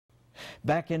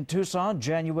Back in Tucson,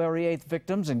 January 8th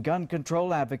victims and gun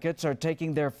control advocates are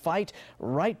taking their fight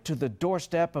right to the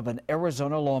doorstep of an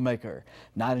Arizona lawmaker.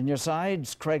 Not on your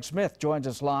sides, Craig Smith joins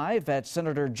us live at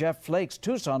Senator Jeff Flake's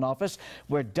Tucson office,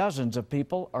 where dozens of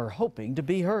people are hoping to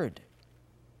be heard.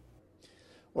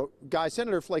 Well, guys,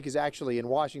 Senator Flake is actually in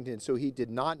Washington, so he did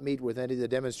not meet with any of the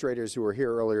demonstrators who were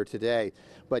here earlier today.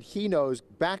 But he knows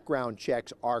background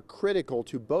checks are critical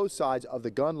to both sides of the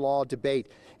gun law debate.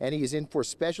 And he is in for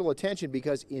special attention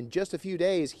because in just a few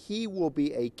days, he will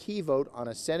be a key vote on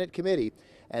a Senate committee.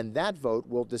 And that vote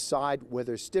will decide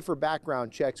whether stiffer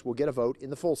background checks will get a vote in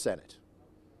the full Senate.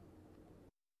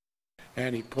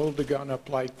 And he pulled the gun up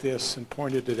like this and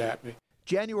pointed it at me.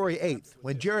 January 8th,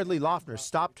 when Jared Lee Loughner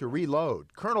stopped to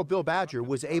reload, Colonel Bill Badger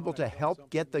was able to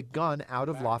help get the gun out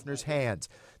of Loughner's hands.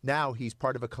 Now he's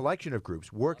part of a collection of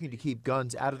groups working to keep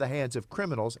guns out of the hands of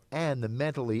criminals and the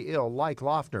mentally ill like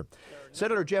Loughner.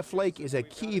 Senator Jeff Flake is a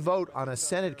key vote on a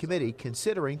Senate committee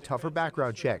considering tougher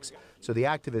background checks. So the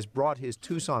activist brought his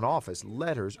Tucson office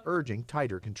letters urging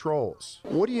tighter controls.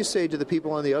 What do you say to the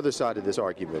people on the other side of this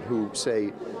argument who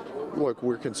say, look,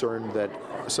 we're concerned that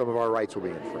some of our rights will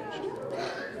be infringed?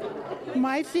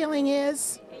 My feeling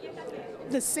is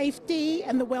the safety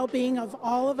and the well-being of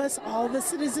all of us, all the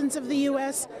citizens of the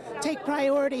U.S., take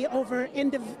priority over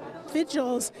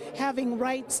individuals having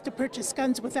rights to purchase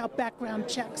guns without background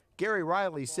checks. Gary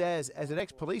Riley says as an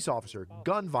ex-police officer,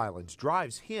 gun violence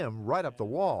drives him right up the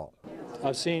wall.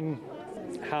 I've seen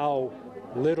how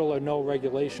little or no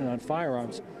regulation on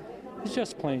firearms. It's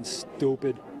just plain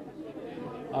stupid.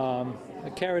 I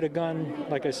carried a gun,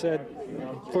 like I said,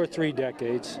 for 3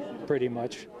 decades, pretty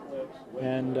much.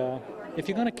 And if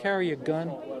you're going to carry a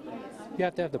gun, you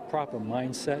have to have the proper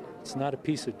mindset. It's not a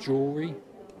piece of jewelry.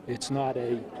 It's not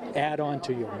an add-on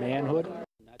to your manhood.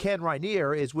 Ken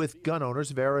Rainier is with Gun Owners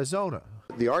of Arizona.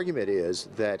 The argument is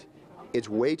that it's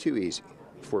way too easy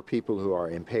for people who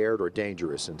are impaired or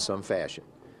dangerous in some fashion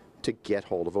to get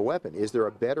hold of a weapon. Is there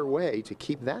a better way to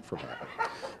keep that from happening?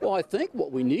 Well, I think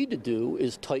what we need to do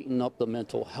is tighten up the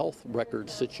mental health record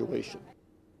situation.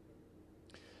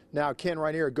 Now, Ken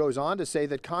Rainier goes on to say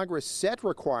that Congress set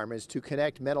requirements to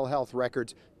connect mental health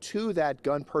records to that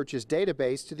gun purchase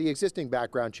database to the existing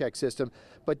background check system,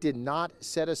 but did not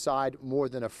set aside more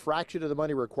than a fraction of the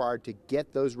money required to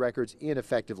get those records in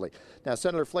effectively. Now,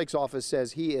 Senator Flake's office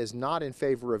says he is not in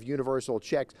favor of universal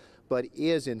checks, but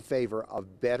is in favor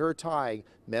of better tying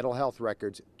mental health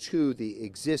records to the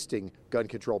existing gun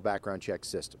control background check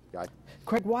system. Guy?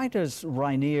 Craig, why does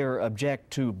Rainier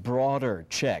object to broader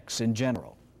checks in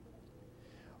general?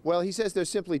 Well, he says they're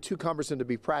simply too cumbersome to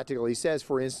be practical. He says,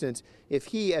 for instance, if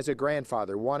he, as a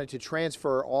grandfather, wanted to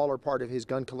transfer all or part of his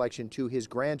gun collection to his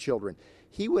grandchildren,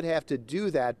 he would have to do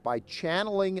that by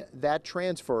channeling that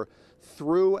transfer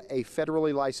through a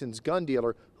federally licensed gun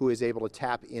dealer who is able to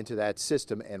tap into that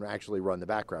system and actually run the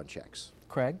background checks.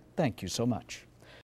 Craig, thank you so much.